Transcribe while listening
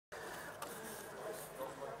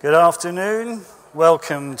Good afternoon.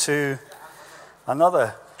 Welcome to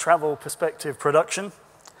another Travel Perspective production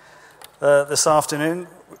this afternoon,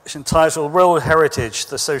 which is entitled World Heritage,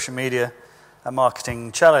 the Social Media and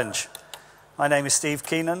Marketing Challenge. My name is Steve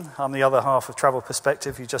Keenan. I'm the other half of Travel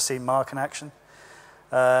Perspective. You've just seen Mark in action.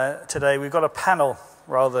 Today we've got a panel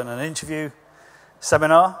rather than an interview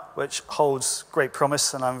seminar, which holds great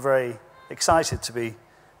promise, and I'm very excited to be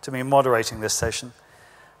moderating this session.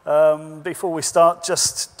 Before we start,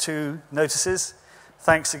 just two notices.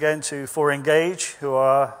 Thanks again to ForEngage, who are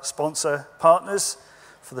our sponsor partners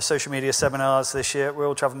for the social media seminars this year at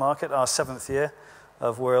World Travel Market, our 7th year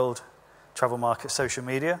of World Travel Market social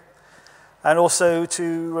media. And also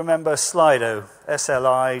to remember Slido,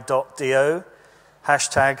 sli.do,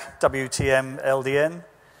 hashtag WTMLDN,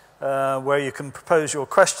 where you can propose your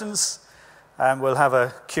questions, and we'll have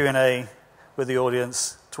a Q&A with the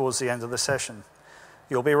audience towards the end of the session.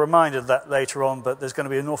 You'll be reminded of that later on, but there's going to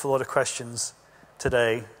be an awful lot of questions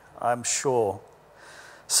today, I'm sure.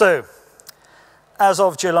 So, as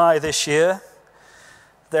of July this year,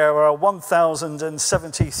 there are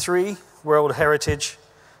 1,073 World Heritage,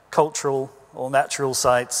 cultural or natural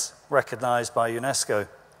sites recognized by UNESCO.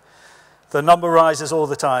 The number rises all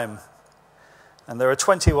the time, and there are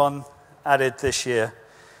 21 added this year,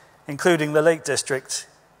 including the Lake District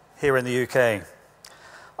here in the UK.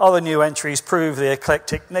 Other new entries prove the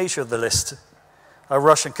eclectic nature of the list: a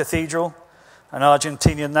Russian cathedral, an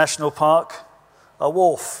Argentinian national park, a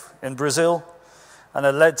wharf in Brazil, and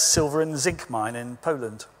a lead, silver, and zinc mine in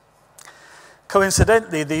Poland.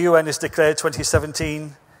 Coincidentally, the UN has declared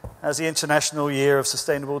 2017 as the International Year of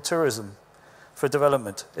Sustainable Tourism for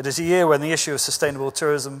Development. It is a year when the issue of sustainable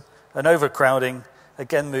tourism and overcrowding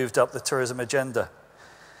again moved up the tourism agenda,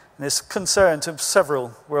 and is concerned to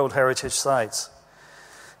several World Heritage sites.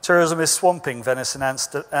 Tourism is swamping Venice and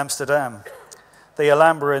Amsterdam. The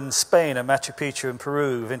Alhambra in Spain and Machu Picchu in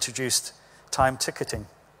Peru have introduced time ticketing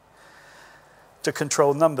to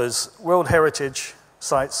control numbers. World Heritage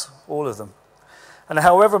sites, all of them. And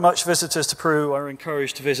however much visitors to Peru are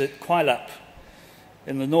encouraged to visit Huayllap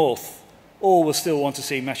in the north, all will still want to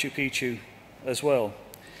see Machu Picchu as well.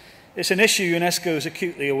 It's an issue UNESCO is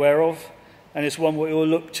acutely aware of, and it's one we will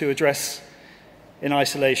look to address in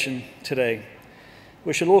isolation today.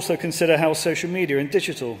 We shall also consider how social media and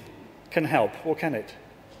digital can help, or can it?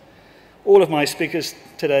 All of my speakers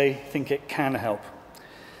today think it can help.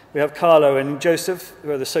 We have Carlo and Joseph, who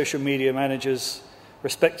are the social media managers,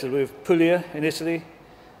 respectively, of Puglia in Italy,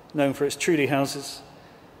 known for its Trudy houses,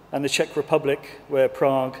 and the Czech Republic, where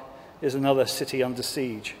Prague is another city under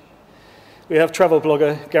siege. We have travel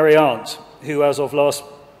blogger Gary Arndt, who as of last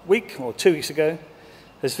week, or 2 weeks ago,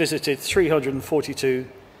 has visited 342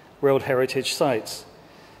 World Heritage sites.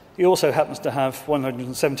 He also happens to have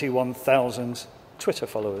 171,000 Twitter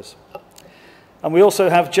followers. And we also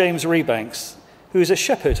have James Rebanks, who is a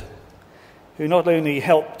shepherd, who not only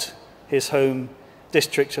helped his home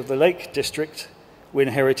district of the Lake District win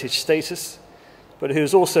heritage status, but who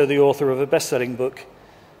is also the author of a best-selling book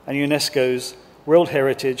and UNESCO's World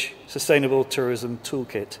Heritage Sustainable Tourism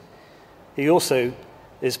Toolkit. He also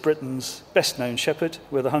is Britain's best-known shepherd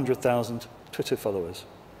with 100,000 Twitter followers.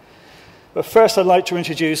 But first, I'd like to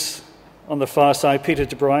introduce, on the far side, Peter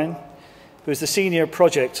de Bruijn, who is the Senior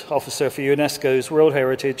Project Officer for UNESCO's World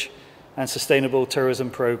Heritage and Sustainable Tourism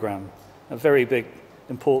Programme, a very big,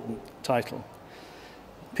 important title.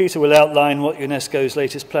 Peter will outline what UNESCO's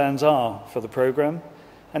latest plans are for the programme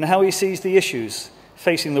and how he sees the issues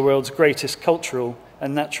facing the world's greatest cultural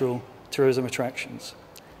and natural tourism attractions.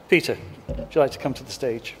 Peter, would you like to come to the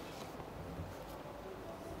stage?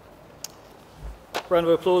 Round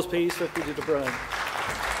of applause, please, for Peter de Bruijn.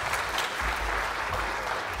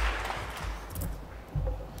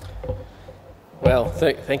 Well,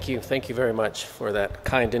 thank you very much for that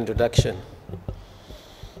kind introduction.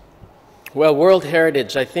 Well, World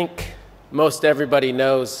Heritage, I think most everybody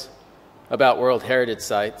knows about World Heritage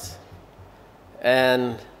sites,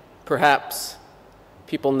 and perhaps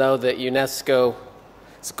people know that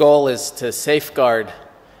UNESCO's goal is to safeguard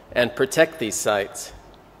and protect these sites.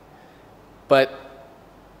 But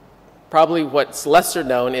probably what's lesser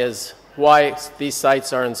known is why these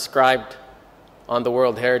sites are inscribed on the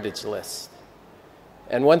World Heritage List.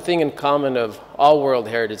 And one thing in common of all World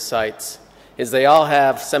Heritage sites is they all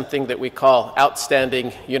have something that we call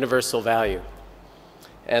outstanding universal value.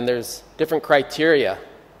 And there's different criteria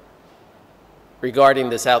regarding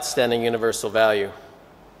this outstanding universal value.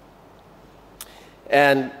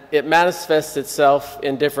 And it manifests itself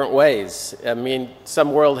in different ways. I mean,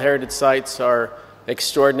 some World Heritage sites are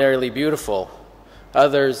extraordinarily beautiful.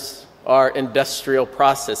 Others are industrial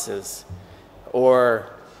processes or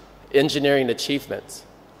engineering achievements.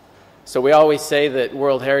 So we always say that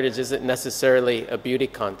World Heritage isn't necessarily a beauty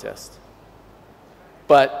contest,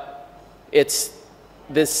 but it's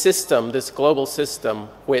this system, this global system,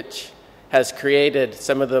 which has created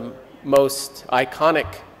some of the most iconic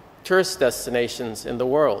tourist destinations in the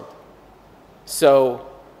world. So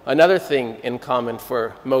another thing in common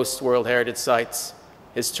for most World Heritage sites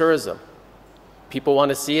is tourism. People want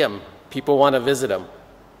to see them. People want to visit them.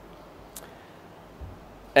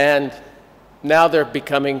 And now they're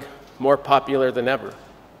becoming more popular than ever.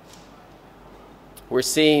 We're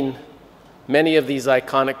seeing many of these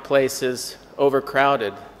iconic places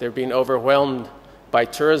overcrowded. They're being overwhelmed by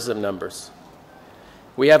tourism numbers.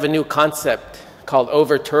 We have a new concept called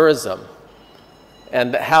over-tourism,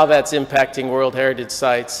 and how that's impacting World Heritage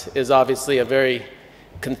sites is obviously a very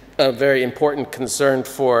important concern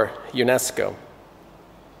for UNESCO.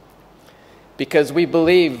 Because we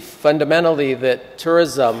believe fundamentally that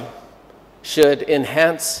tourism should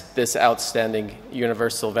enhance this outstanding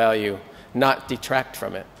universal value, not detract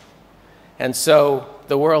from it. And so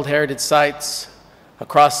the World Heritage sites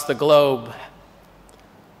across the globe,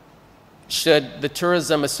 the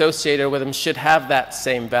tourism associated with them should have that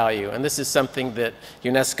same value. And this is something that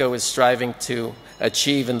UNESCO is striving to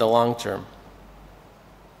achieve in the long term.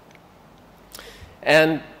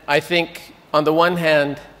 And I think, on the one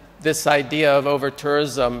hand, this idea of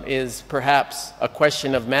over-tourism is perhaps a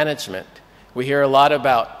question of management. We hear a lot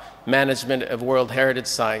about management of World Heritage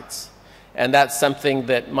sites, and that's something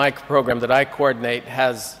that my program that I coordinate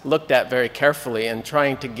has looked at very carefully in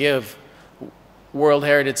trying to give World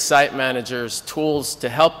Heritage site managers tools to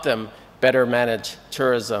help them better manage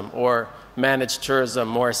tourism or manage tourism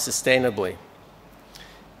more sustainably.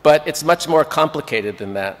 But it's much more complicated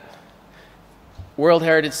than that. World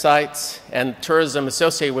Heritage sites and tourism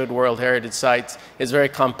associated with World Heritage sites is very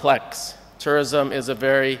complex. Tourism is a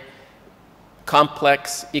very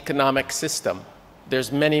complex economic system.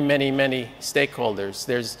 There's many, many, many stakeholders.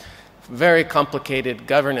 There's very complicated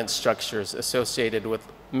governance structures associated with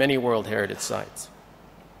many World Heritage sites.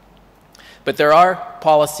 But there are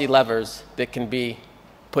policy levers that can be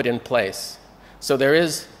put in place. So there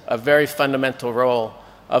is a very fundamental role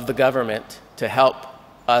of the government to help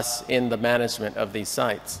us in the management of these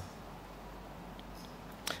sites.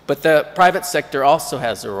 But the private sector also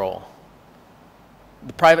has a role.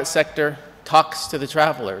 The private sector talks to the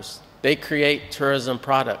travelers. They create tourism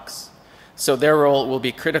products. So their role will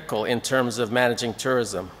be critical in terms of managing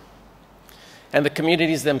tourism. And the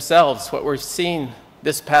communities themselves, what we've seen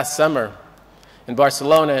this past summer in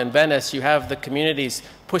Barcelona and Venice, you have the communities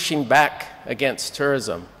pushing back against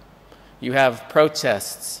tourism. You have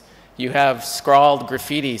protests. You have scrawled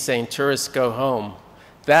graffiti saying tourists go home.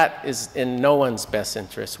 That is in no one's best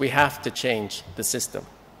interest. We have to change the system.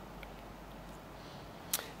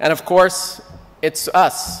 And of course, it's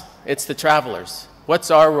us. It's the travelers. What's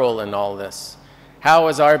our role in all this? How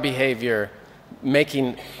is our behavior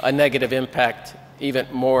making a negative impact even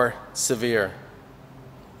more severe?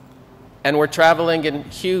 And we're traveling in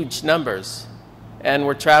huge numbers. And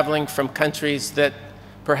we're traveling from countries that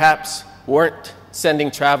perhaps weren't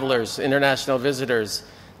sending travelers, international visitors,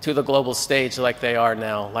 to the global stage like they are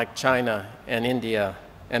now, like China and India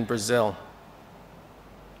and Brazil.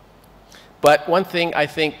 But one thing I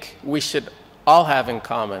think we should all have in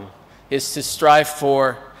common is to strive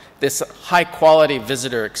for this high-quality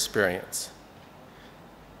visitor experience.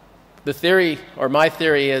 The theory, or my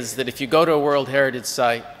theory, is that if you go to a World Heritage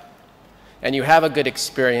site and you have a good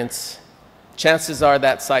experience, chances are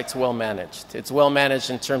that site's well managed. It's well managed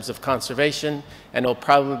in terms of conservation, and it'll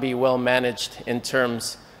probably be well managed in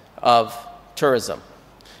terms of tourism.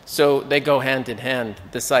 So they go hand in hand,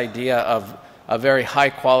 this idea of a very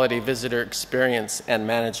high-quality visitor experience and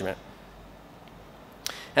management.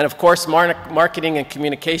 And of course, marketing and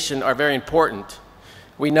communication are very important.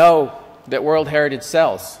 We know that World Heritage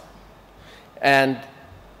sells. And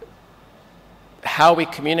how we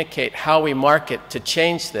communicate, how we market to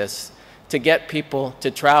change this, to get people to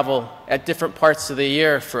travel at different parts of the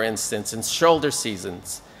year, for instance, in shoulder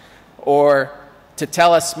seasons, or to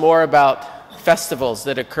tell us more about festivals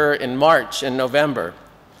that occur in March and November,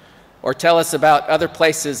 or tell us about other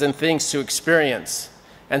places and things to experience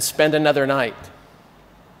and spend another night.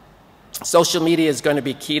 Social media is going to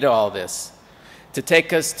be key to all this, to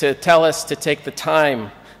tell us to take the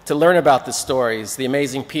time to learn about the stories, the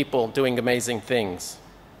amazing people doing amazing things.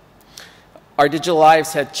 Our digital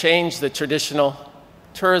lives had changed the traditional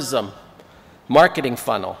tourism marketing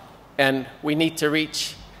funnel, and we need to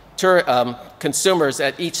reach consumers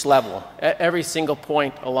at each level, at every single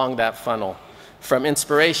point along that funnel, from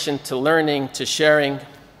inspiration to learning to sharing.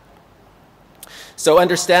 So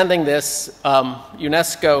understanding this,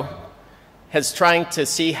 UNESCO has trying to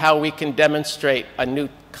see how we can demonstrate a new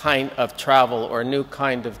kind of travel or a new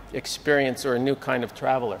kind of experience or a new kind of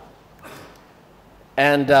traveler.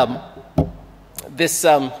 And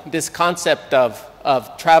this concept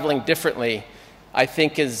of traveling differently, I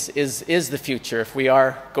think, is the future if we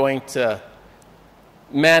are going to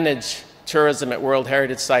manage tourism at World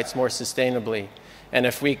Heritage Sites more sustainably, and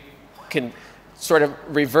if we can sort of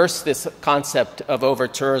reverse this concept of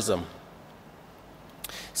over-tourism.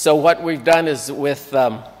 So what we've done is, with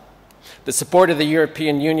the support of the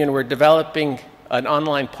European Union, we're developing an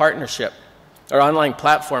online partnership, or online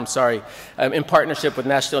platform, sorry, in partnership with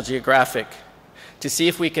National Geographic, to see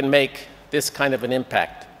if we can make this kind of an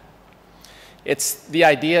impact. The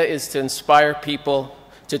idea is to inspire people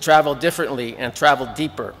to travel differently and travel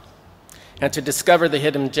deeper, and to discover the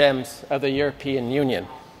hidden gems of the European Union,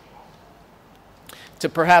 to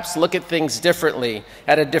perhaps look at things differently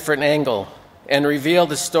at a different angle and reveal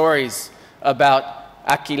the stories about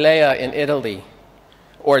Aquileia in Italy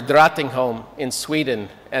or Drottningholm in Sweden,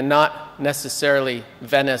 and not necessarily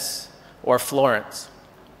Venice or Florence.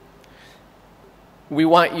 We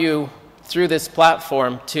want you, through this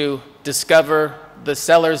platform, to discover the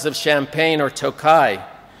cellars of Champagne or Tokaj,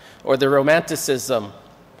 or the romanticism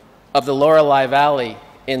of the Lorelei Valley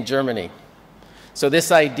in Germany. So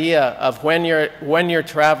this idea of when you're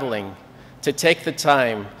traveling, to take the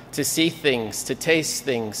time to see things, to taste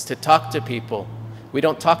things, to talk to people. We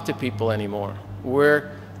don't talk to people anymore.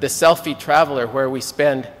 We're the selfie traveler, where we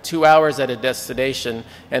spend 2 hours at a destination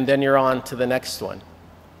and then you're on to the next one.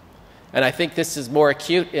 And I think this is more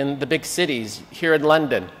acute in the big cities. Here in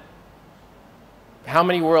London, how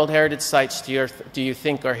many World Heritage Sites do you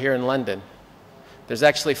think are here in London? There's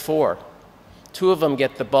actually 4. 2 of them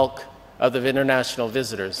get the bulk of the international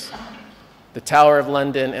visitors: the Tower of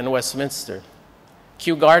London and Westminster.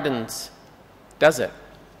 Kew Gardens does it.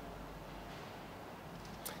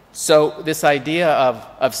 So this idea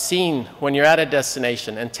of seeing when you're at a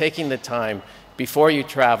destination and taking the time before you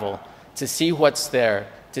travel to see what's there,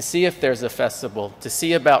 to see if there's a festival, to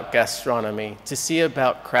see about gastronomy, to see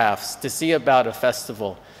about crafts, to see about a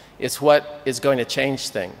festival, is what is going to change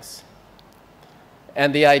things.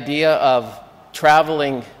 And the idea of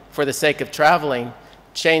traveling for the sake of traveling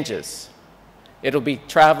changes. It'll be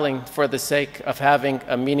traveling for the sake of having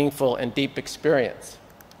a meaningful and deep experience.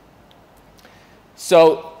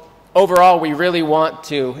 So overall, we really want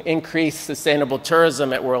to increase sustainable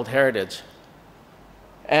tourism at World Heritage.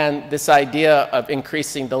 And this idea of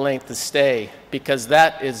increasing the length of stay, because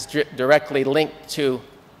that is directly linked to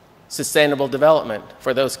sustainable development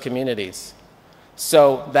for those communities.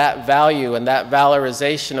 So that value and that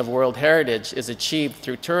valorization of World Heritage is achieved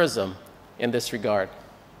through tourism in this regard.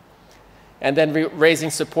 And then raising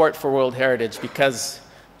support for World Heritage, because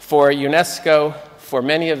for UNESCO, for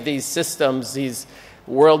many of these systems, these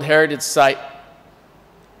World Heritage sites,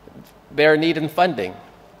 they're needing funding.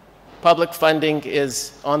 Public funding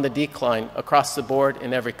is on the decline across the board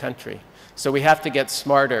in every country. So we have to get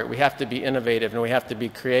smarter, we have to be innovative, and we have to be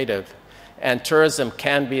creative. And tourism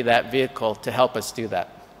can be that vehicle to help us do that.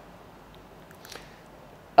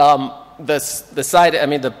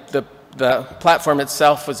 The platform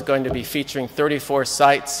itself was going to be featuring 34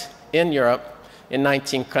 sites in Europe in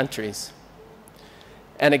 19 countries.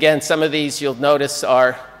 And again, some of these you'll notice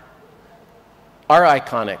are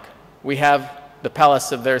iconic. We have the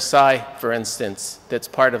Palace of Versailles, for instance, that's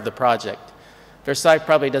part of the project. Versailles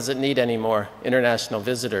probably doesn't need any more international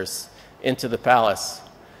visitors into the palace.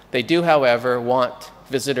 They do, however, want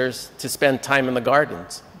visitors to spend time in the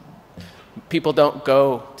gardens. People don't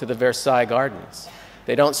go to the Versailles Gardens.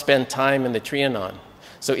 They don't spend time in the Trianon.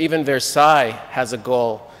 So even Versailles has a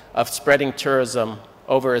goal of spreading tourism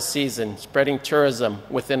over a season, spreading tourism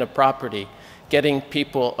within a property, getting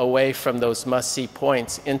people away from those must-see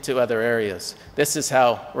points into other areas. This is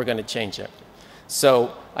how we're going to change it.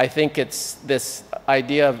 So I think it's this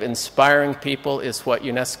idea of inspiring people is what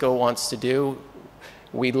UNESCO wants to do.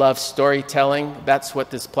 We love storytelling. That's what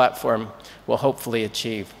this platform will hopefully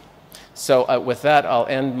achieve. So with that, I'll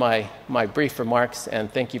end my brief remarks,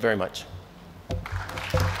 and thank you very much.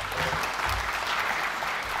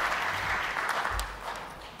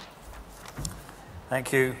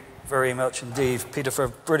 Thank you very much indeed, Peter, for a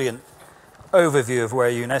brilliant overview of where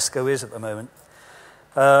UNESCO is at the moment.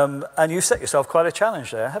 And you've set yourself quite a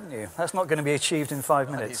challenge there, haven't you? That's not going to be achieved in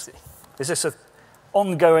 5 minutes. Is this an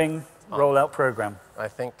ongoing rollout program? I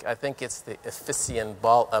think it's the Ephysian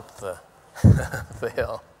ball up the, the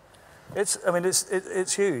hill.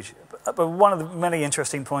 It's huge. But one of the many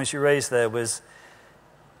interesting points you raised there was,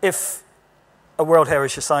 if a World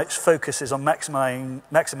Heritage Site focuses on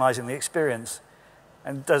maximizing the experience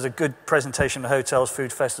and does a good presentation of hotels,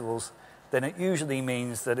 food festivals, then it usually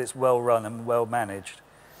means that it's well run and well managed.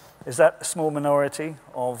 Is that a small minority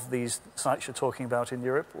of these sites you're talking about in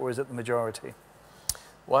Europe, or is it the majority?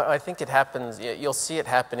 Well, I think it happens, you'll see it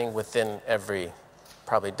happening within every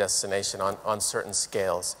probably destination on certain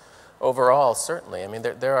scales. Overall, certainly. I mean,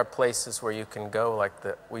 there are places where you can go, like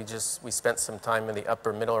we spent some time in the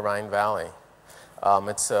upper Middle Rhine Valley.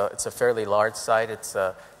 It's a fairly large site. It's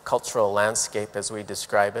a cultural landscape, as we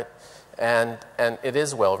describe it. And it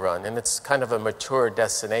is well run, and it's kind of a mature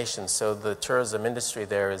destination, so the tourism industry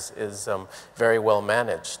there is very well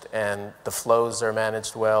managed, and the flows are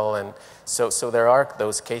managed well, and so there are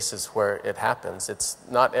those cases where it happens. It's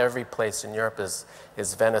not every place in Europe is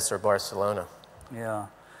Venice or Barcelona. Yeah,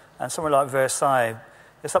 and somewhere like Versailles,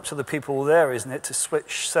 it's up to the people there, isn't it, to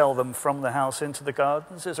sell them from the house into the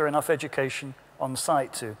gardens? Is there enough education on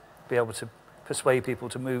site to be able to persuade people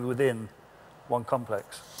to move within one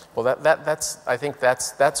complex? Well, I think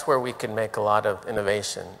that's where we can make a lot of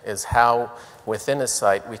innovation, is how within a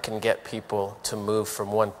site we can get people to move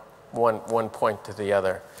from one point to the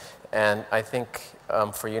other. And I think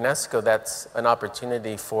for UNESCO, that's an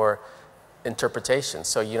opportunity for interpretation.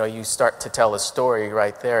 So, you start to tell a story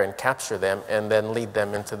right there and capture them and then lead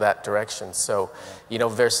them into that direction. So,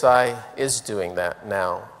 Versailles is doing that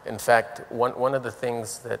now. In fact, one of the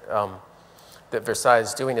things that Versailles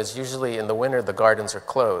is doing is usually in the winter the gardens are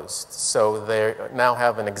closed. So they now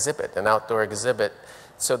have an outdoor exhibit.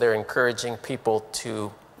 So they're encouraging people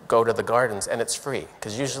to go to the gardens, and it's free,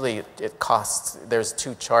 because usually it costs, there's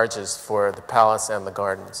 2 charges for the palace and the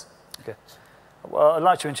gardens. Okay. Well, I'd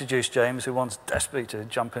like to introduce James, who wants desperately to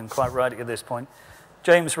jump in quite right at this point.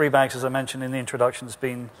 James Rebags, as I mentioned in the introduction, his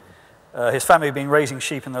family have been raising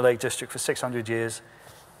sheep in the Lake District for 600 years.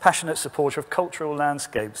 Passionate supporter of cultural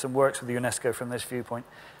landscapes and works with UNESCO from this viewpoint.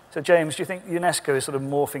 So James, do you think UNESCO is sort of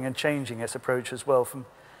morphing and changing its approach as well from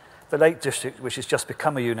the Lake District, which has just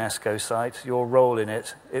become a UNESCO site, your role in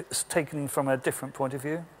it, it's taken from a different point of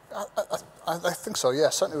view? I think so, yeah.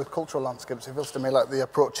 Certainly with cultural landscapes, it feels to me like the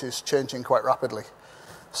approach is changing quite rapidly.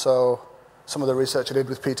 So some of the research I did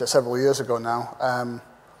with Peter several years ago now,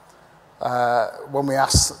 when we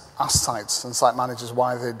asked sites and site managers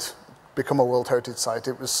why they'd become a World Heritage Site,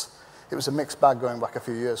 it was a mixed bag going back a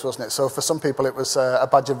few years, wasn't it? So for some people it was a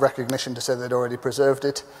badge of recognition to say they'd already preserved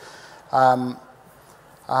it.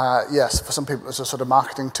 Yes, for some people it was a sort of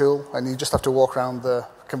marketing tool, and you just have to walk around the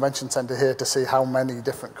convention centre here to see how many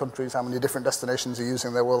different countries, how many different destinations are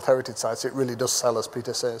using their World Heritage Sites. It really does sell, as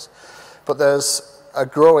Peter says. But there's a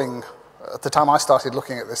growing, at the time I started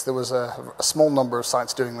looking at this, there was a small number of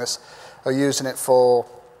sites doing this, are using it for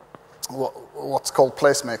what's called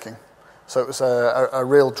placemaking. So it was a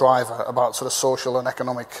real driver about sort of social and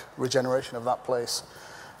economic regeneration of that place,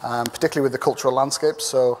 particularly with the cultural landscapes.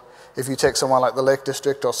 So if you take somewhere like the Lake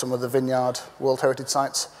District or some of the Vineyard World Heritage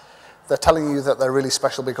Sites, they're telling you that they're really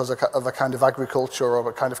special because of a kind of agriculture or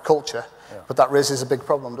a kind of culture, but that raises a big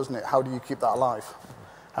problem, doesn't it? How do you keep that alive?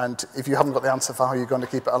 And if you haven't got the answer for how you're going to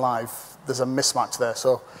keep it alive, there's a mismatch there.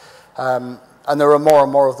 So, and there are more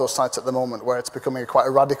and more of those sites at the moment where it's becoming quite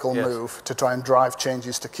a radical move to try and drive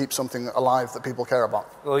changes to keep something alive that people care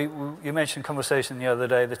about. Well, you mentioned conversation the other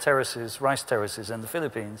day, the terraces, rice terraces in the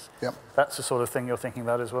Philippines. Yep. That's the sort of thing you're thinking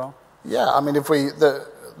about as well? Yeah, I mean,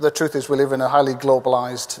 the truth is we live in a highly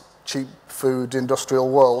globalized, cheap food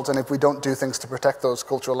industrial world, and if we don't do things to protect those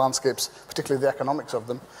cultural landscapes, particularly the economics of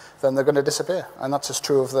them, then they're going to disappear. And that's as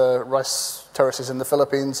true of the rice terraces in the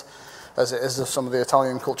Philippines as it is of some of the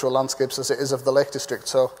Italian cultural landscapes, as it is of the Lake District.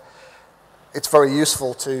 So it's very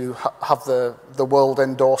useful to have the world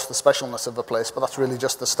endorse the specialness of a place, but that's really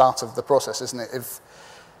just the start of the process, isn't it?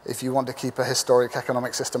 If you want to keep a historic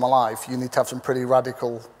economic system alive, you need to have some pretty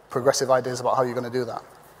radical, progressive ideas about how you're going to do that.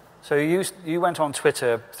 So you went on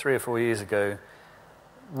Twitter 3 or 4 years ago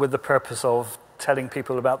with the purpose of telling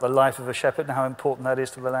people about the life of a shepherd and how important that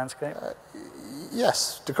is to the landscape?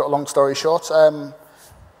 Yes, to cut a long story short.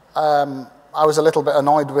 I was a little bit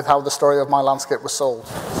annoyed with how the story of my landscape was sold.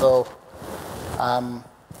 So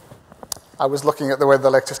I was looking at the way the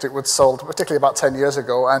Lake District was sold, particularly about 10 years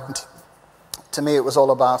ago, and to me it was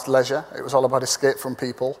all about leisure. It was all about escape from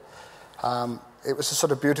people. It was a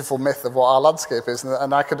sort of beautiful myth of what our landscape is,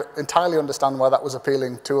 and I could entirely understand why that was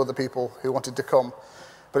appealing to other people who wanted to come,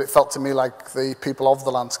 but it felt to me like the people of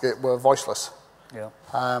the landscape were voiceless. Yeah.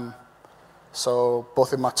 So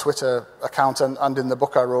both in my Twitter account and in the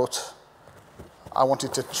book I wrote, I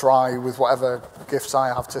wanted to try, with whatever gifts I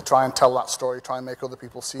have, to try and tell that story, try and make other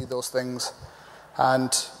people see those things.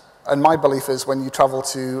 And And my belief is when you travel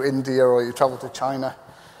to India or you travel to China,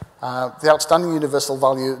 the outstanding universal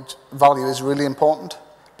value is really important,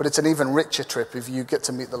 but it's an even richer trip if you get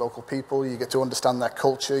to meet the local people, you get to understand their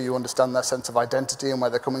culture, you understand their sense of identity and where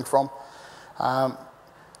they're coming from.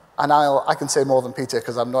 And I can say more than Peter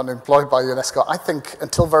because I'm not employed by UNESCO. I think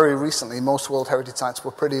until very recently, most World Heritage Sites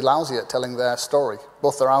were pretty lousy at telling their story,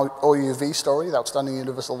 both their OUV story, the outstanding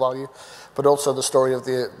universal value, but also the story of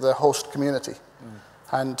the host community.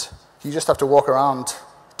 And you just have to walk around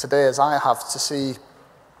today, as I have, to see,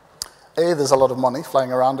 A, there's a lot of money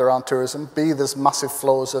flying around tourism, B, there's massive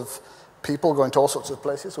flows of people going to all sorts of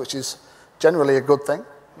places, which is generally a good thing.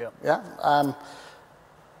 Yeah.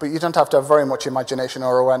 But you don't have to have very much imagination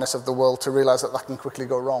or awareness of the world to realize that can quickly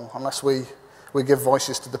go wrong. Unless we give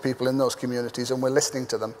voices to the people in those communities and we're listening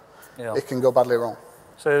to them, it can go badly wrong.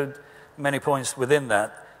 So many points within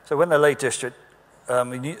that. So when the Lake District,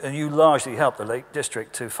 and you largely helped the Lake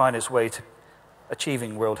District to find its way to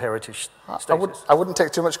achieving World Heritage status. I wouldn't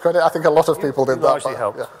take too much credit. I think a lot of people did that. Largely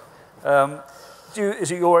helped. Yeah.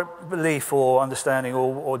 Is it your belief or understanding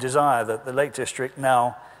or desire that the Lake District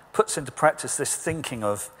now puts into practice this thinking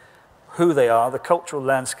of who they are, the cultural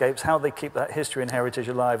landscapes, how they keep that history and heritage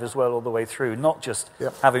alive as well all the way through, not just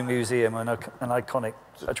having a museum and an iconic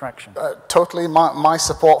attraction? Totally. My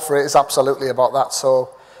support for it is absolutely about that. So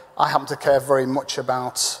I happen to care very much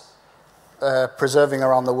about preserving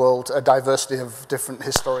around the world a diversity of different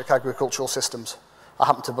historic agricultural systems. I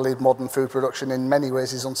happen to believe modern food production in many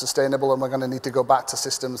ways is unsustainable and we're going to need to go back to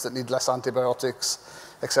systems that need less antibiotics,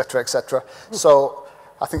 etc., etc. So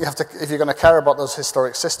I think if you're going to care about those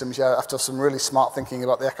historic systems, you have to have some really smart thinking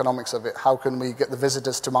about the economics of it. How can we get the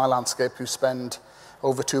visitors to my landscape who spend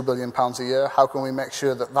over £2 billion a year? How can we make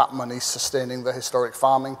sure that money is sustaining the historic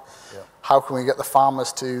farming? Yeah. How can we get the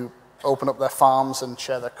farmers to open up their farms and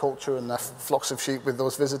share their culture and their flocks of sheep with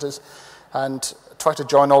those visitors? And try to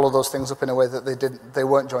join all of those things up in a way that they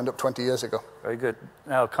weren't joined up 20 years ago. Very good.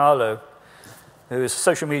 Now, Carlo, who is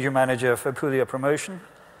social media manager for Puglia Promotion,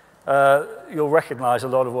 you'll recognize a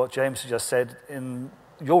lot of what James just said in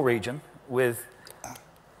your region with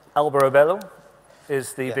Alberobello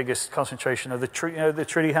is the biggest concentration of the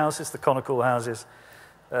tree houses, the conical houses.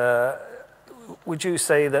 Would you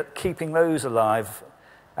say that keeping those alive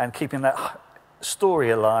and keeping that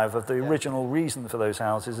story alive of the original reason for those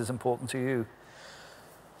houses is important to you?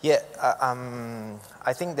 Yeah,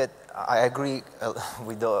 I think that I agree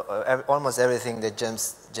with almost everything that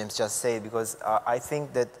James just said, because I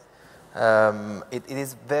think that it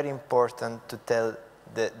is very important to tell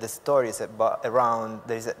the stories around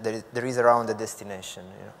the destination,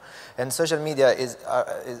 you know. And social media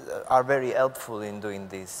are very helpful in doing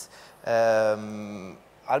this.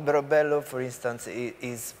 Alberobello, for instance,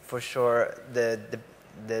 is for sure the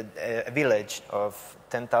village of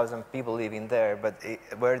 10,000 people living there, but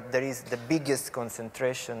where there is the biggest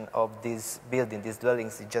concentration of these buildings, these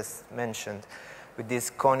dwellings you just mentioned, with this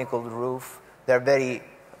conical roof. They're very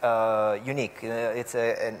unique. It's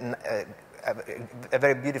a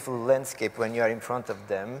very beautiful landscape when you are in front of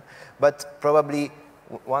them, but probably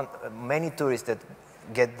many tourists that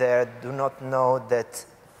get there do not know that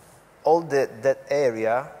all that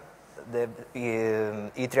area, the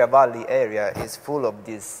Itria Valley area, is full of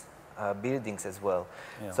these buildings as well.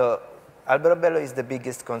 Yeah. So Alberobello is the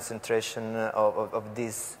biggest concentration of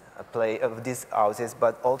these houses,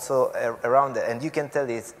 but also around it. And you can tell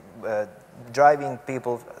it's driving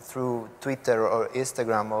people through Twitter or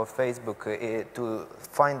Instagram or Facebook to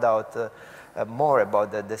find out more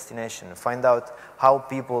about the destination, find out how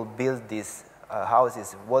people build these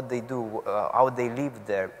houses, what they do, how they live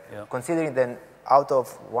there. Yeah. Considering that out of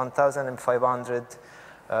 1,500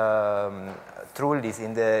 trullis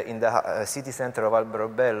in the city center of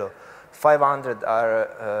Alberobello, 500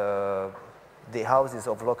 are the houses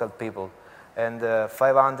of local people, and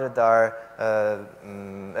 500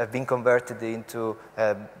 have been converted into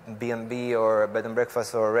B&B or bed and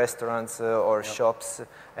breakfast or restaurants or shops,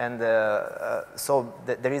 and so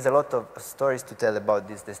there is a lot of stories to tell about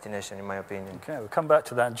this destination, in my opinion. Okay, we'll come back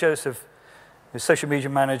to that. Joseph, the social media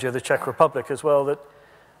manager of the Czech Republic as well, that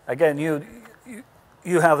again,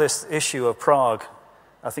 you have this issue of Prague.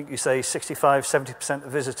 I think you say 65–70%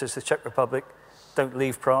 of visitors to the Czech Republic don't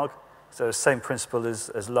leave Prague. So the same principle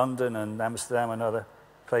as London and Amsterdam and other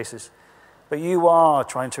places. But you are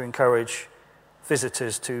trying to encourage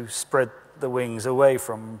visitors to spread the wings away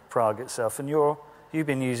from Prague itself. And you've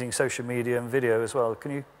been using social media and video as well.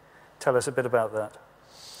 Can you tell us a bit about that?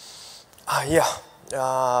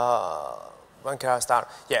 When can I start?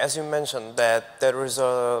 Yeah, as you mentioned, that there is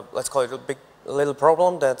a, let's call it a little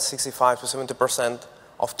problem that 65–70%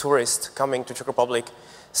 of tourists coming to Czech Republic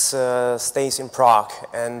stays in Prague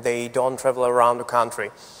and they don't travel around the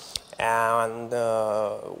country. And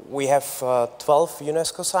we have 12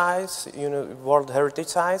 UNESCO sites, World Heritage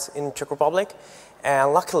sites in Czech Republic,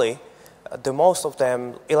 and luckily, the most of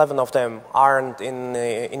them, 11 of them, aren't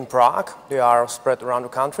in Prague. They are spread around the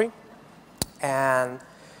country. And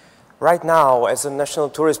right now, as a National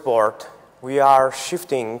Tourist Board, we are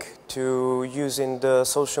shifting to using the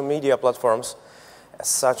social media platforms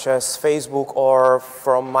such as Facebook, or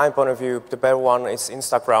from my point of view, the better one is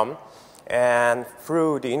Instagram. And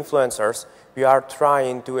through the influencers, we are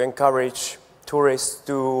trying to encourage tourists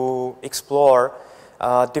to explore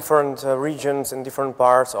different regions and different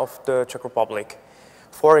parts of the Czech Republic.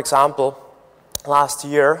 For example, last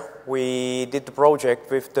year we did the project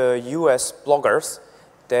with the US bloggers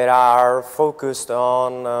that are focused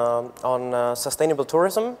on sustainable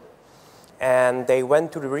tourism. And they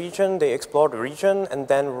went to the region, they explored the region, and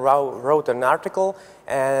then wrote an article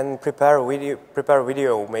and make a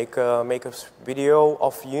video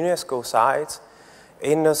of UNESCO sites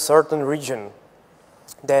in a certain region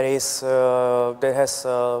that has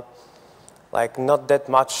like not that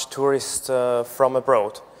much tourists from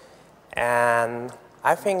abroad. And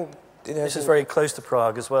I think this is very close to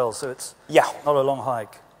Prague as well, so it's not a long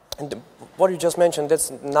hike. And what you just mentioned, that's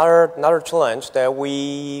another challenge that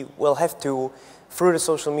we will have to, through the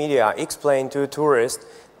social media, explain to tourists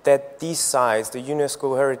that these sites, the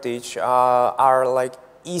UNESCO heritage, are like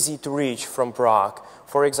easy to reach from Prague.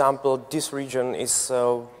 For example, this region is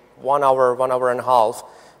 1 hour and a half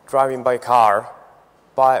driving by car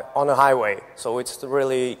on a highway, so it's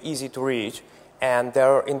really easy to reach. And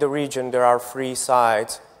in the region there are 3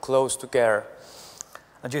 sites close together.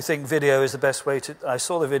 And do you think video is the best way to... I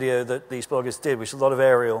saw the video that these bloggers did, which is a lot of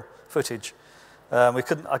aerial footage. I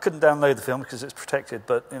couldn't download the film because it's protected,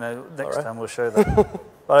 but next time we'll show that.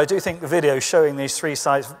 But I do think the video showing these 3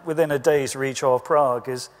 sites within a day's reach of Prague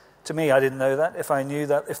is, to me, I didn't know that. If I knew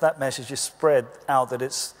that, if that message is spread out, that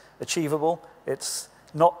it's achievable, it's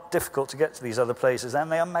not difficult to get to these other places,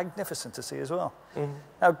 and they are magnificent to see as well. Mm-hmm.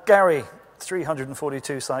 Now, Gary,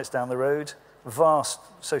 342 sites down the road, vast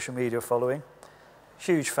social media following.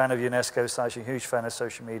 Huge fan of UNESCO sites, a huge fan of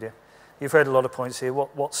social media. You've heard a lot of points here.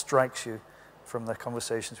 What strikes you from the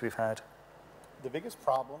conversations we've had? The biggest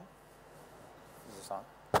problem, is this on?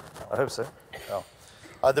 I hope so. Oh.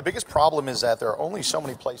 The biggest problem is that there are only so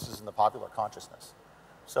many places in the popular consciousness.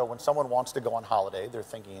 So when someone wants to go on holiday, they're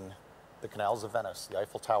thinking the canals of Venice, the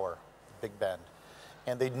Eiffel Tower, Big Ben,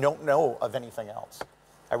 and they don't know of anything else.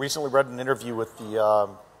 I recently read an interview with the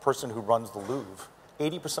person who runs the Louvre.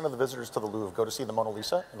 80% of the visitors to the Louvre go to see the Mona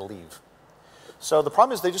Lisa and leave. So the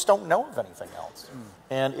problem is they just don't know of anything else.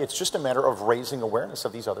 And it's just a matter of raising awareness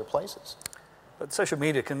of these other places. But social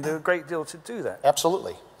media can do a great deal to do that.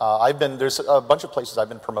 Absolutely. There's a bunch of places I've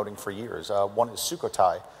been promoting for years. One is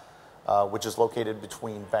Sukhothai, which is located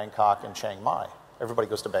between Bangkok and Chiang Mai. Everybody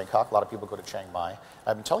goes to Bangkok. A lot of people go to Chiang Mai.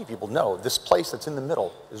 I've been telling people, no, this place that's in the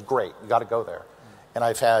middle is great. You got to go there. And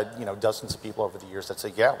I've had dozens of people over the years that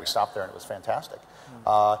say, yeah, we stopped there and it was fantastic.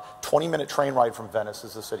 20-minute train ride from Venice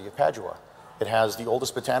is the city of Padua. It has the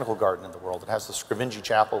oldest botanical garden in the world. It has the Scrivingi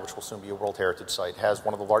Chapel, which will soon be a World Heritage Site. It has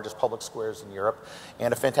one of the largest public squares in Europe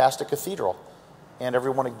and a fantastic cathedral. And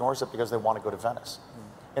everyone ignores it because they want to go to Venice.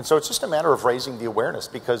 And so it's just a matter of raising the awareness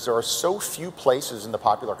because there are so few places in the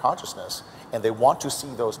popular consciousness and they want to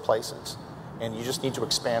see those places. And you just need to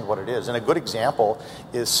expand what it is. And a good example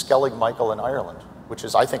is Skellig Michael in Ireland, which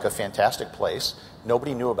is, I think, a fantastic place.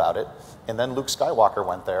 Nobody knew about it. And then Luke Skywalker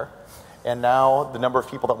went there. And now the number of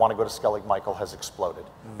people that want to go to Skellig Michael has exploded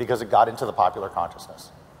because it got into the popular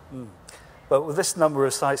consciousness. But with this number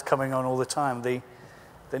of sites coming on all the time,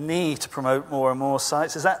 the need to promote more and more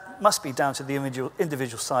sites, must be down to the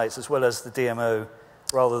individual sites as well as the DMO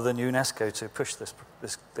rather than UNESCO to push this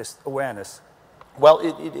awareness. Well,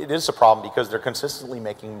 it is a problem because they're consistently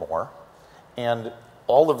making more. And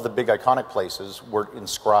all of the big iconic places were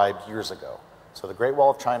inscribed years ago. So the Great Wall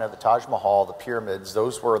of China, the Taj Mahal, the pyramids,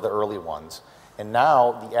 those were the early ones. And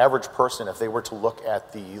now the average person, if they were to look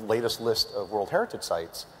at the latest list of World Heritage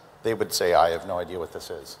Sites, they would say, I have no idea what this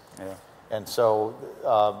is. Yeah. And so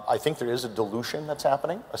I think there is a dilution that's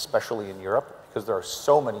happening, especially in Europe, because there are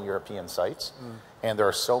so many European sites, and there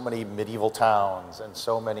are so many medieval towns and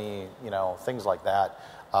so many things like that,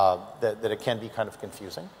 that it can be kind of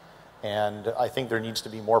confusing. And I think there needs to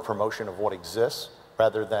be more promotion of what exists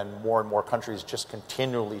rather than more and more countries just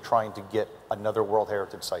continually trying to get another World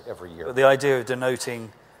Heritage Site every year. But the idea of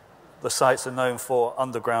denoting the sites are known for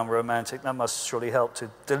underground romantic, that must surely help to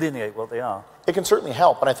delineate what they are. It can certainly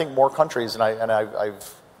help, and I think more countries, and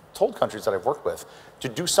I've told countries that I've worked with, to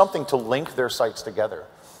do something to link their sites together.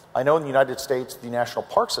 I know in the United States, the national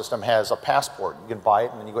park system has a passport. You can buy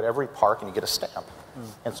it, and then you go to every park and you get a stamp.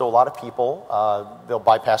 And so a lot of people, they'll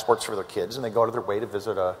buy passports for their kids, and they go to their way to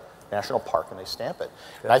visit a national park, and they stamp it.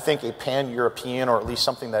 And I think a pan-European, or at least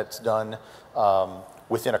something that's done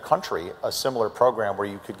within a country, a similar program where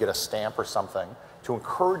you could get a stamp or something to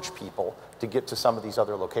encourage people to get to some of these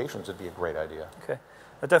other locations would be a great idea. Okay.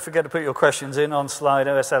 Don't forget to put your questions in on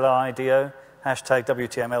Slido, SLIDO, hashtag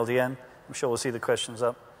WTMLDN. I'm sure we'll see the questions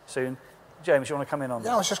up soon. James, you want to come in on that?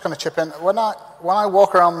 Yeah, I was just going to chip in. When I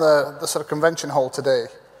walk around the sort of convention hall today,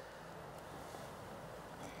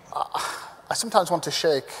 I sometimes want to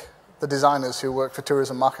shake the designers who work for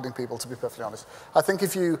tourism marketing people, to be perfectly honest. I think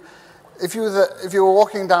if you were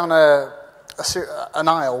walking down an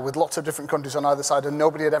aisle with lots of different countries on either side and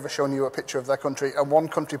nobody had ever shown you a picture of their country, and one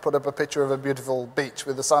country put up a picture of a beautiful beach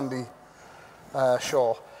with a sandy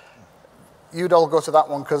shore, you'd all go to that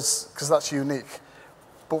one because that's unique.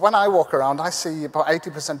 But when I walk around, I see about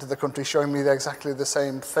 80% of the country showing me exactly the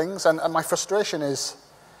same things. And my frustration is,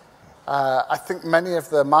 I think many of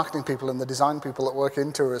the marketing people and the design people that work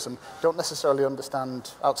in tourism don't necessarily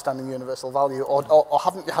understand outstanding universal value, or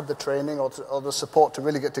haven't had the training or the support to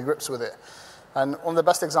really get to grips with it. And one of the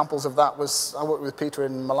best examples of that was, I worked with Peter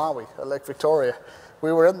in Malawi at Lake Victoria.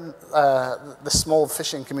 We were in this small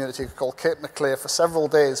fishing community called Cape Maclear for several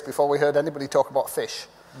days before we heard anybody talk about fish.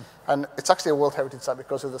 And it's actually a World Heritage Site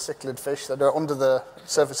because of the cichlid fish that are under the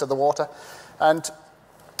surface of the water. And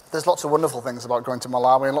there's lots of wonderful things about going to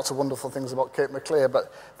Malawi and lots of wonderful things about Cape Maclear,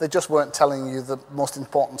 but they just weren't telling you the most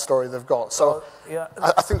important story they've got. So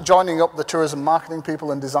I think joining up the tourism marketing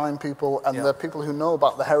people and design people and the people who know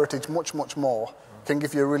about the heritage much, much more can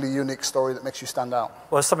give you a really unique story that makes you stand out.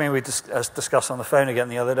 Well, it's something we discussed on the phone again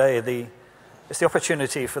the other day. It's the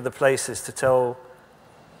opportunity for the places to tell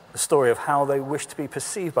the story of how they wish to be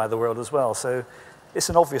perceived by the world as well. So it's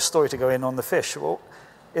an obvious story to go in on the fish. Well,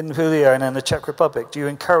 in Puglia and in the Czech Republic, do you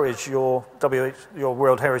encourage your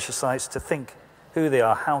World Heritage Sites to think who they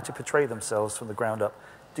are, how to portray themselves from the ground up?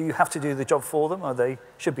 Do you have to do the job for them, or they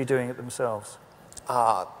should be doing it themselves?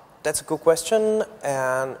 That's a good question,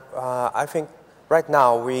 and I think right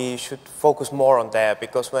now we should focus more on that,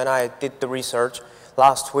 because when I did the research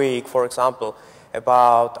last week, for example,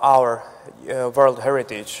 about our World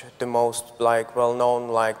Heritage, the most well-known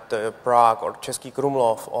like the Prague or Český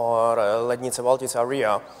Krumlov or Lednice Baltice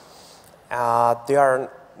area, they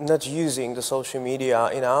are not using the social media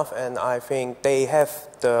enough, and I think they have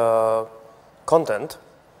the content,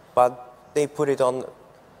 but they put it on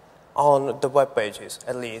the web pages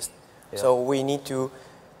at least. Yeah. So we need to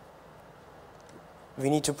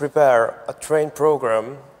prepare a trained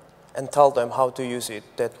program and tell them how to use it.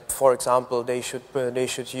 That, for example, they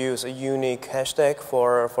should use a unique hashtag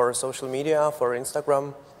for social media, for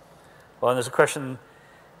Instagram. Well, and there's a question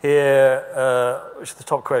here, which is the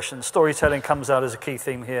top question. Storytelling comes out as a key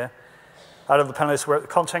theme here. Out of the panelists, work the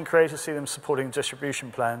content creators, see them supporting distribution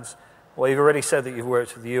plans. Well, you've already said that you've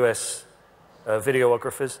worked with the US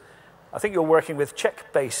videographers. I think you're working with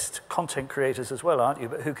Czech-based content creators as well, aren't you?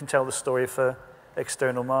 But who can tell the story for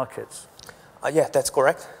external markets? Yeah, that's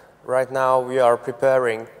correct. Right now we are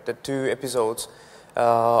preparing the 2 episodes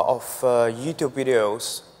of YouTube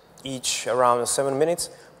videos, each around 7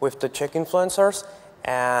 minutes, with the Czech influencers.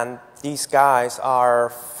 And these guys are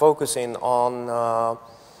focusing on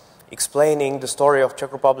explaining the story of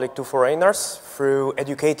Czech Republic to foreigners through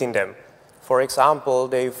educating them. For example,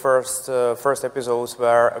 the first episodes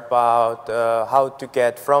were about how to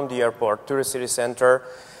get from the airport to the city center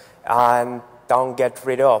and don't get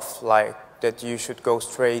rid of, like that you should go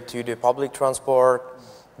straight to the public transport.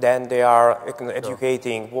 Then they are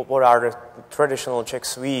educating what are the traditional Czech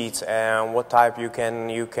sweets and what type you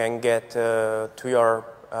can get to your.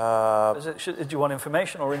 Do you want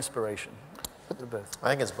information or inspiration? Both. I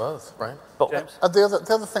think it's both, right? James?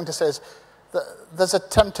 The other thing to say is that there's a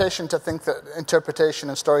temptation to think that interpretation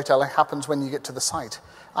and storytelling happens when you get to the site.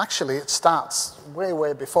 Actually, it starts way,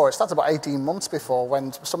 way before. It starts about 18 months before,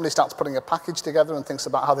 when somebody starts putting a package together and thinks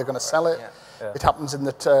about how they're going to sell it. Yeah. It happens in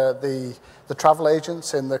the travel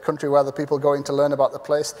agents in the country where the people go in to learn about the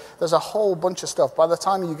place. There's a whole bunch of stuff. By the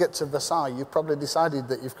time you get to Versailles, you've probably decided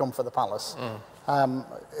that you've come for the palace.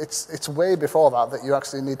 It's way before that you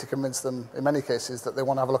actually need to convince them, in many cases, that they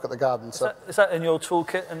want to have a look at the garden. Is that in your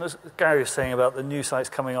toolkit? And as Gary was saying about the new sites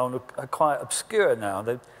coming on are quite obscure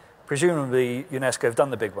now. Presumably, UNESCO have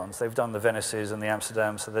done the big ones. They've done the Venices and the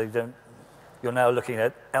Amsterdam, so you're now looking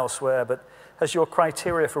at elsewhere. But has your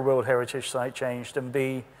criteria for World Heritage Site changed? And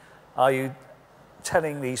B, are you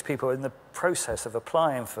telling these people in the process of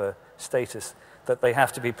applying for status that they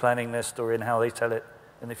have to be planning their story and how they tell it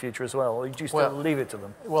in the future as well, or do you still leave it to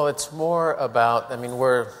them? Well, it's more about, I mean,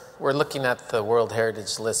 we're looking at the World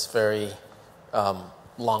Heritage List very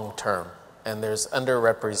long term, and there's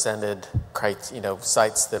underrepresented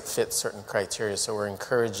sites that fit certain criteria, so we're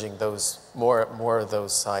encouraging those more of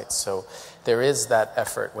those sites. So there is that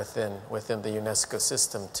effort within the UNESCO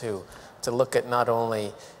system too, to look at not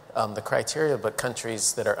only the criteria, but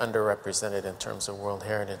countries that are underrepresented in terms of World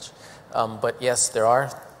Heritage. But yes, there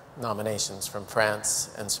are nominations from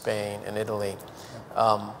France and Spain and Italy.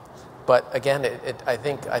 But again, I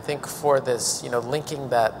think for this, linking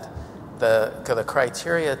that the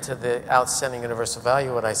criteria to the outstanding universal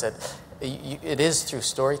value, what I said, it is through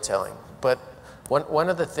storytelling. But one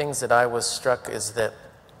of the things that I was struck is that,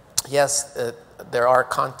 yes, there are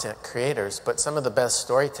content creators, but some of the best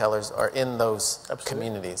storytellers are in those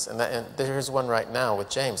communities. And there's one right now with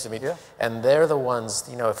James. I mean, and they're the ones,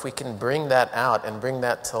 if we can bring that out and bring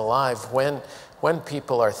that to life when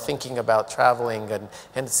people are thinking about traveling, and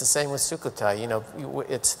it's the same with Sukhothai,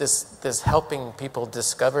 it's this helping people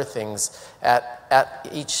discover things at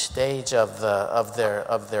each stage of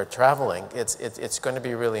their traveling. It's going to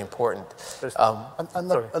be really important.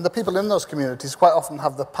 And the people in those communities quite often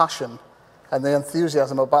have the passion and the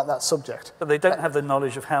enthusiasm about that subject. But they don't have the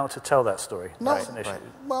knowledge of how to tell that story. No, That's an issue.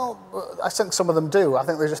 Well, I think some of them do. I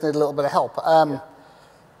think they just need a little bit of help.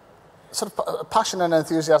 Sort of passion and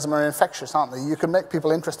enthusiasm are infectious, aren't they? You can make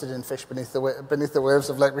people interested in fish beneath the waves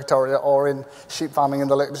of Lake Victoria, or in sheep farming in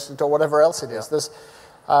the Lake District, or whatever else it is.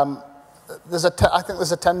 I think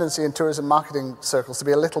there's a tendency in tourism marketing circles to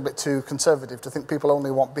be a little bit too conservative, to think people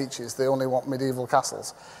only want beaches, they only want medieval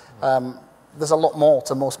castles. There's a lot more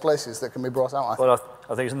to most places that can be brought out. I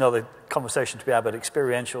think it's another conversation to be had, but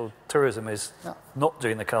experiential tourism is not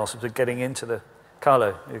doing the castles, but getting into the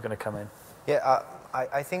Carlo, you're going to come in. Yeah,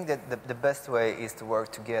 I think that the best way is to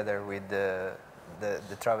work together with the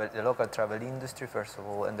local travel industry, first of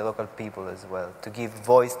all, and the local people as well, to give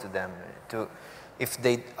voice to them. If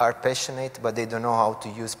they are passionate, but they don't know how to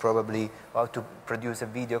use how to produce a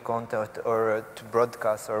video content or to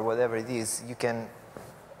broadcast or whatever it is, you can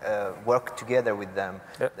work together with them.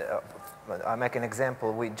 Yep. I make an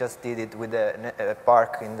example. We just did it with a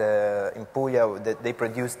park in Puglia. They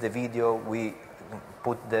produced the video. We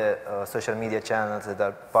put the social media channels that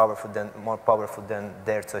are more powerful than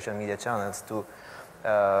their social media channels to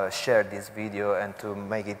share this video and to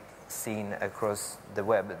make it seen across the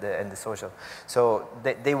web and the social. So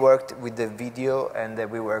they worked with the video, and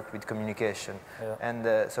we worked with communication. Yeah.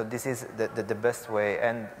 And so this is the best way.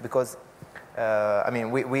 And because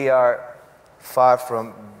we are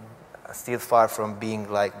still far from being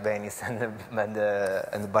like Venice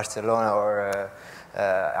and Barcelona or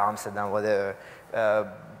Amsterdam, whatever.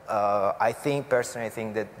 I think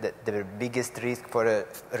that the biggest risk for a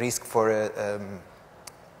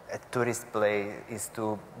tourist place is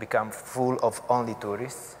to become full of only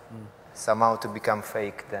tourists, somehow to become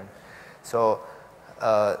fake then. So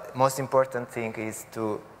most important thing is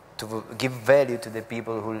to give value to the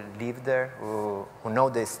people who live there, who know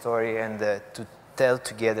the story, and to tell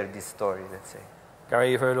together this story, let's say.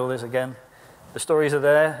 Gary, you've heard all this again. The stories are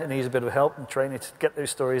there. It needs a bit of help and training to get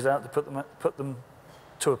those stories out, to put them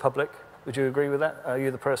to a public. Would you agree with that? Are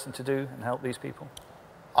you the person to do and help these people?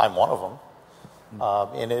 I'm one of them.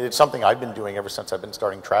 And it's something I've been doing ever since I've been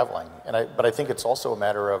starting traveling. But I think it's also a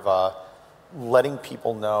matter of letting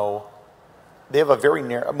people know.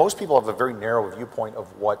 Most people have a very narrow viewpoint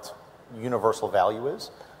of what universal value is.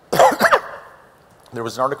 There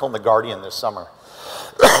was an article in The Guardian this summer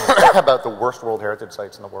about the worst World Heritage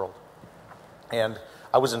sites in the world. And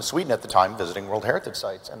I was in Sweden at the time visiting World Heritage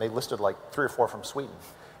sites, and they listed like 3 or 4 from Sweden.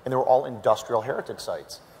 And they were all industrial heritage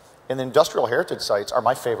sites. And the industrial heritage sites are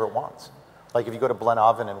my favorite ones. Like if you go to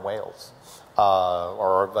Blenavon in Wales,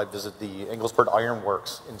 or I visit the Inglesbert Iron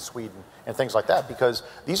Works in Sweden, and things like that, because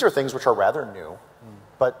these are things which are rather new,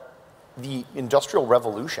 but the Industrial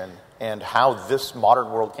Revolution and how this modern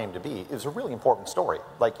world came to be is a really important story.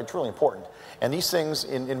 Like, it's really important. And these things,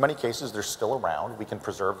 in many cases, they're still around. We can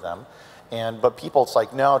preserve them. But people, it's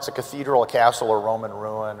like, no, it's a cathedral, a castle, a Roman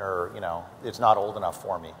ruin, or, it's not old enough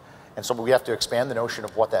for me. And so we have to expand the notion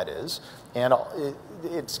of what that is. And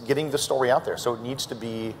it's getting the story out there. So it needs to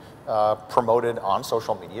be promoted on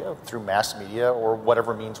social media, through mass media, or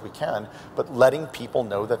whatever means we can, but letting people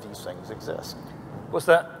know that these things exist. Was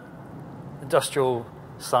that industrial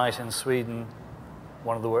site in Sweden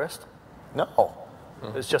one of the worst? No.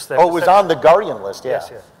 It was just there. Oh, it was on the Guardian list, yeah.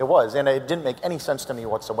 Yes. It was, and it didn't make any sense to me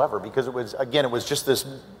whatsoever, because it was just this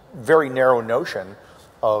very narrow notion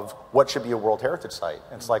of what should be a World Heritage Site.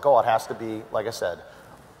 And it's like, it has to be, like I said,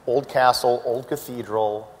 old castle, old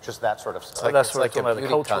cathedral, just that sort of stuff. like- That's it's what like I'm talking a about, the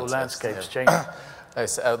beauty cultural contest, landscapes yeah.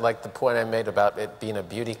 changing. I like the point I made about it being a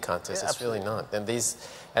beauty contest. Yeah, It's really not. And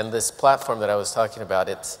this platform that I was talking about,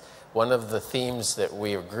 it's one of the themes that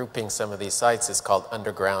we are grouping some of these sites is called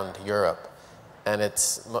Underground Europe. And a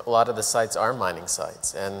lot of the sites are mining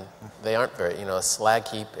sites, and they aren't very, a slag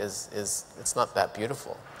heap it's not that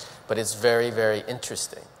beautiful, but it's very, very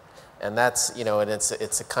interesting. And that's, and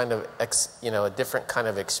it's a kind of, a different kind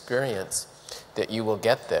of experience that you will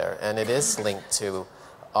get there. And it is linked to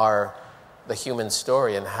the human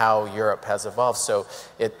story and how Europe has evolved. So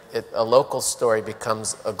a local story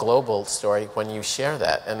becomes a global story when you share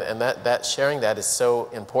that. And that sharing that is so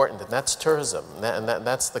important. And that's tourism. And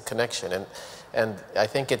that's the connection. And I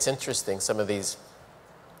think it's interesting, some of these,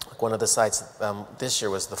 like one of the sites this year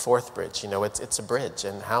was the Forth Bridge. It's a bridge.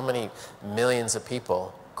 And how many millions of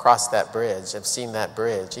people cross that bridge, have seen that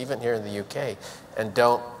bridge, even here in the UK, and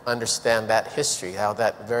don't understand that history, how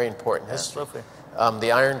that very important history.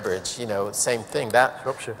 The Iron Bridge, same thing.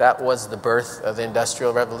 That was the birth of the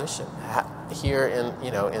Industrial Revolution here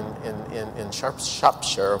in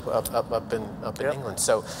Shropshire, up in England.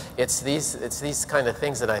 So it's these kind of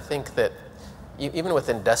things that I think that even with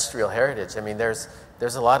industrial heritage, I mean, there's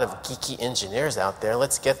a lot of geeky engineers out there.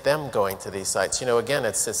 Let's get them going to these sites. Again,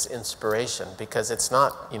 it's this inspiration, because it's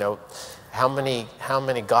not, how many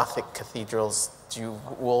Gothic cathedrals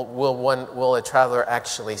will a traveler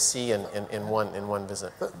actually see in one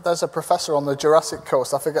visit? There's a professor on the Jurassic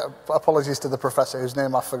Coast. I forget. Apologies to the professor whose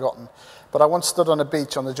name I've forgotten. But I once stood on a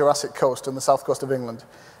beach on the Jurassic Coast in the south coast of England,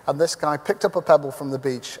 and this guy picked up a pebble from the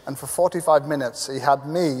beach, and for 45 minutes he had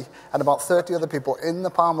me and about 30 other people in the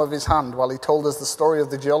palm of his hand while he told us the story of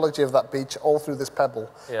the geology of that beach all through this pebble,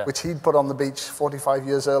 which he'd put on the beach 45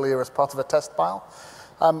 years earlier as part of a test pile.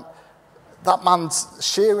 That man's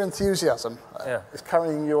sheer enthusiasm is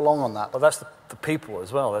carrying you along on that. Well, that's the people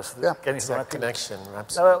as well. That's getting to the right connection.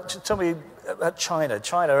 Absolutely. Now, tell me about China.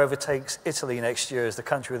 China overtakes Italy next year as the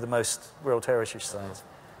country with the most World Heritage sites.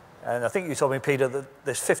 And I think you told me, Peter, that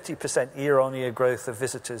there's 50% year-on-year growth of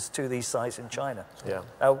visitors to these sites in China. Yeah.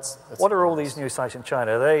 Now, what are all these new sites in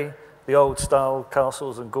China? Are they the old-style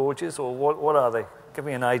castles and gorges, or what are they? Give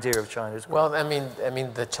me an idea of China as well. Well, I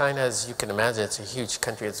mean, China, as you can imagine, it's a huge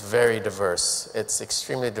country. It's very diverse. It's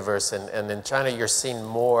extremely diverse. And in China, you're seeing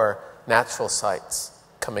more natural sites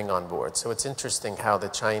coming on board. So it's interesting how the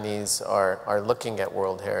Chinese are looking at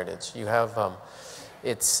World Heritage. You have,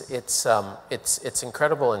 it's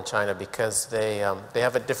incredible in China because they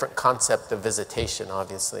have a different concept of visitation,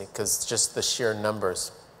 obviously, because just the sheer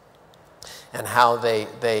numbers and how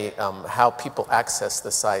how people access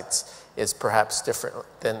the sites is perhaps different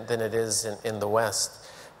than it is in the West.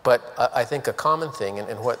 But I think a common thing,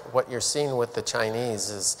 and what you're seeing with the Chinese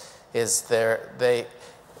is they're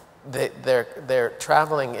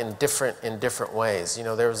traveling in different ways.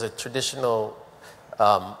 There was a traditional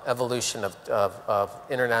evolution of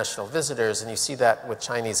international visitors, and you see that with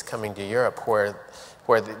Chinese coming to Europe, where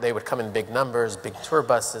they would come in big numbers, big tour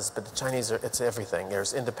buses, but the Chinese it's everything.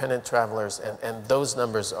 There's independent travelers, and those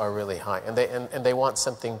numbers are really high, and they want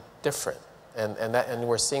something different, and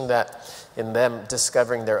we're seeing that in them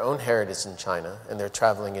discovering their own heritage in China, and they're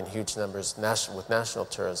traveling in huge numbers with national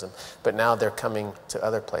tourism, but now they're coming to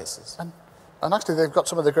other places. And actually, they've got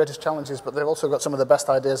some of the greatest challenges, but they've also got some of the best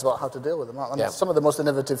ideas about how to deal with them. And some of the most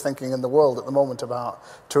innovative thinking in the world at the moment about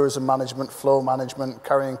tourism management, flow management,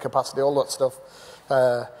 carrying capacity, all that stuff.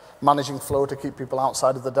 Managing flow to keep people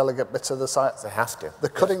outside of the delegate bits of the site. They have to. The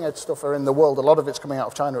cutting edge stuff are in the world. A lot of it's coming out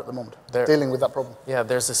of China at the moment, dealing with that problem. Yeah,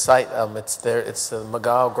 there's a site, it's the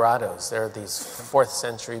Magao Grottos. There are these 4th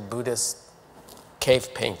century Buddhist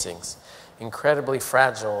cave paintings, incredibly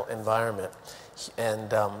fragile environment.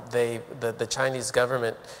 And the Chinese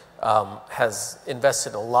government has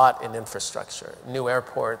invested a lot in infrastructure, new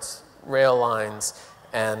airports, rail lines,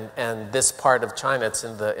 and this part of China, it's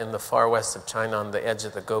in the far west of China on the edge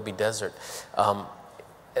of the Gobi Desert.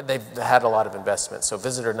 They've had a lot of investment, so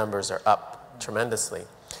visitor numbers are up tremendously.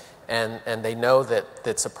 And they know that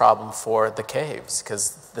it's a problem for the caves,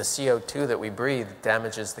 because the CO2 that we breathe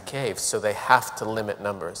damages the caves, so they have to limit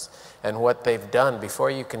numbers. And what they've done, before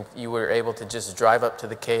you were able to just drive up to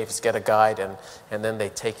the caves, get a guide, and then they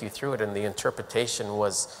take you through it, and the interpretation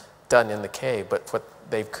was done in the cave. But what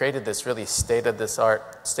they've created this really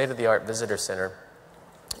state-of-the-art visitor center.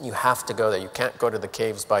 You have to go there. You can't go to the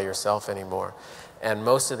caves by yourself anymore. And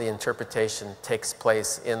most of the interpretation takes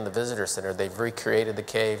place in the visitor center. They've recreated the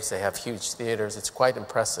caves. They have huge theaters. It's quite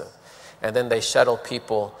impressive. And then they shuttle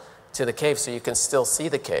people to the caves so you can still see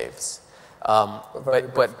the caves.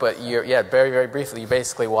 But very, very briefly, you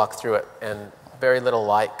basically walk through it, and very little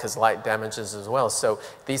light because light damages as well. So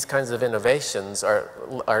these kinds of innovations are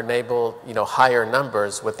enable higher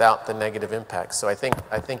numbers without the negative impact. So I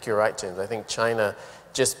think you're right, James. I think China,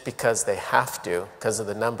 just because they have to, because of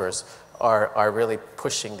the numbers, are really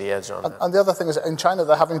pushing the edge on that. And the other thing is, in China,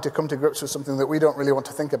 they're having to come to grips with something that we don't really want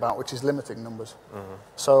to think about, which is limiting numbers. Mm-hmm.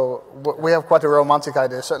 So we have quite a romantic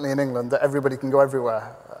idea, certainly in England, that everybody can go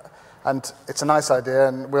everywhere. And it's a nice idea,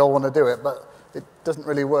 and we all want to do it, but it doesn't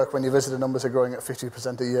really work when your visitor numbers are growing at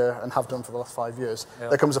 50% a year and have done for the last 5 years. Yeah.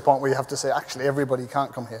 There comes a point where you have to say, actually, everybody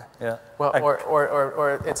can't come here. Yeah. Well,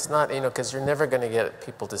 or it's not, because you're never going to get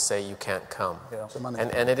people to say you can't come. Yeah.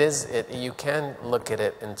 And you can look at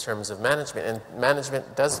it in terms of management, and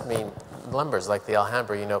management does mean numbers like the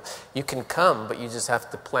Alhambra. You can come, but you just have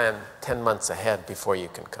to plan 10 months ahead before you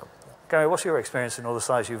can come. Gary, what's your experience in all the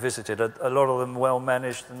sites you visited? Are a lot of them well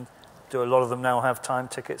managed, and do a lot of them now have time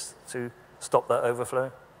tickets to stop that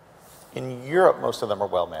overflow? In Europe, most of them are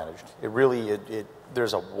well managed.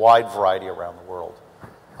 There's a wide variety around the world.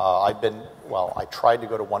 I tried to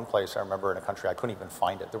go to one place, I remember, in a country, I couldn't even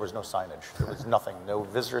find it. There was no signage. There was nothing, no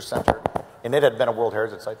visitor center. And it had been a World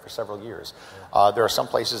Heritage Site for several years. There are some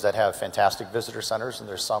places that have fantastic visitor centers, and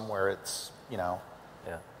there's some where it's, you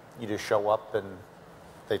just show up and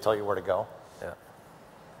they tell you where to go. Yeah.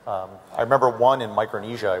 I remember one in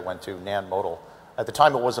Micronesia I went to, Nan Modal. At the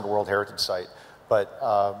time, it wasn't a World Heritage Site, but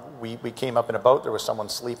we came up in a boat. There was someone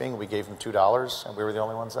sleeping. We gave them $2, and we were the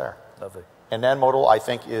only ones there. Lovely. And Nan Modal, I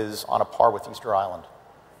think, is on a par with Easter Island,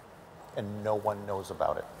 and no one knows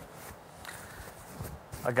about it.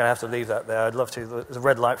 I'm going to have to leave that there. I'd love to. There's a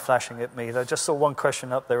red light flashing at me. I just saw one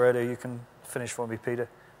question up there earlier. You can finish for me, Peter.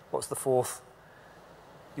 What's the fourth?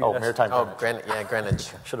 Maritime Greenwich.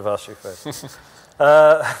 Greenwich. Should have asked you first. You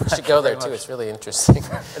should go there too. It's really interesting.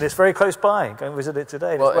 And it's very close by. Go and visit it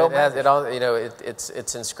today.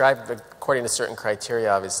 It's inscribed according to certain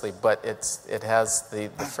criteria, obviously, but it has the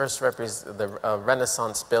first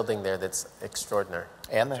Renaissance building there that's extraordinary.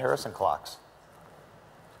 And the Harrison clocks.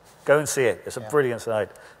 Go and see it. It's a brilliant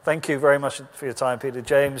site. Thank you very much for your time, Peter.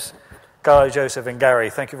 James, Guy, Joseph, and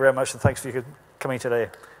Gary, thank you very much, and thanks for coming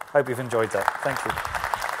today. Hope you've enjoyed that. Thank you.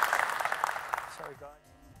 Sorry, Guy.